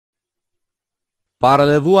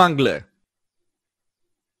Parlez-vous anglais?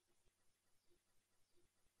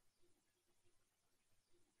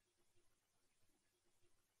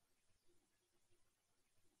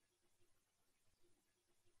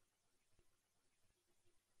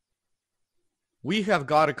 We have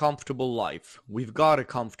got a comfortable life. We've got a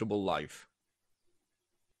comfortable life.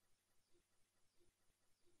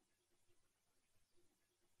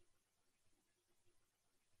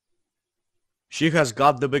 She has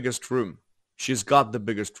got the biggest room. She's got the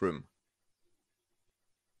biggest room.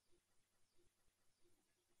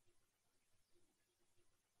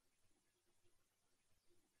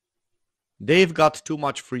 They've got too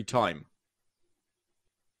much free time.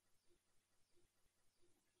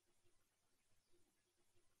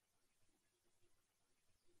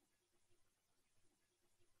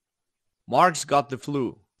 Mark's got the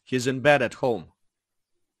flu. He's in bed at home.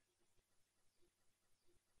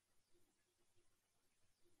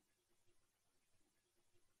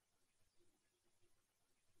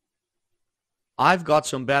 I've got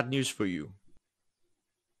some bad news for you.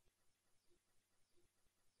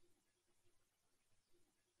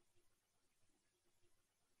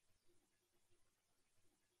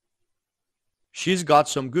 She's got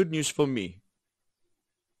some good news for me.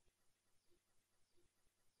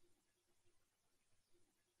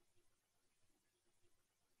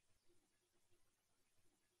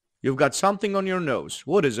 You've got something on your nose.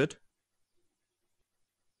 What is it?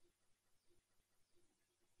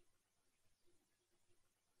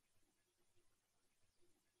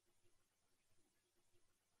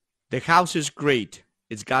 The house is great.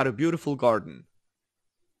 It's got a beautiful garden.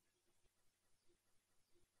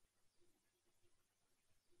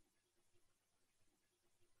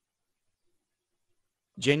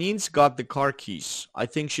 Janine's got the car keys. I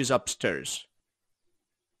think she's upstairs.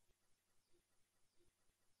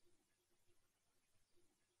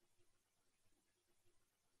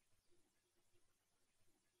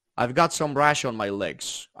 I've got some rash on my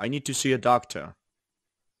legs. I need to see a doctor.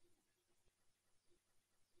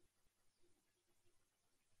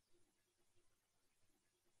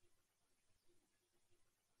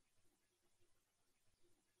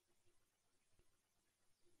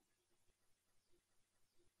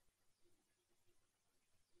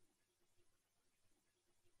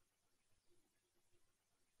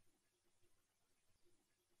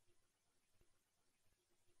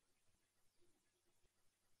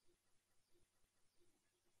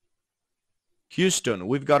 Houston,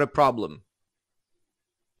 we've got a problem.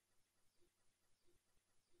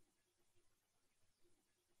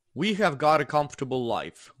 We have got a comfortable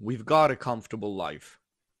life. We've got a comfortable life.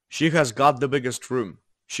 She has got the biggest room.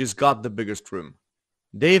 She's got the biggest room.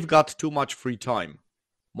 They've got too much free time.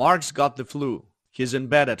 Mark's got the flu. He's in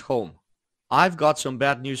bed at home. I've got some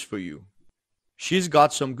bad news for you. She's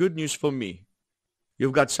got some good news for me.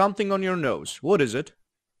 You've got something on your nose. What is it?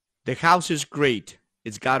 The house is great.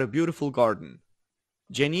 It's got a beautiful garden.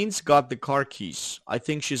 Janine's got the car keys. I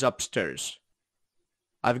think she's upstairs.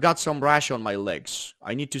 I've got some rash on my legs.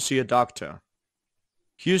 I need to see a doctor.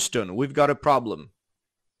 Houston, we've got a problem.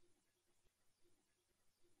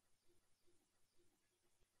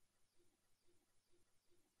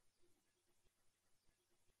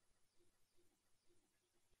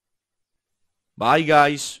 Bye,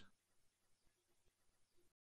 guys.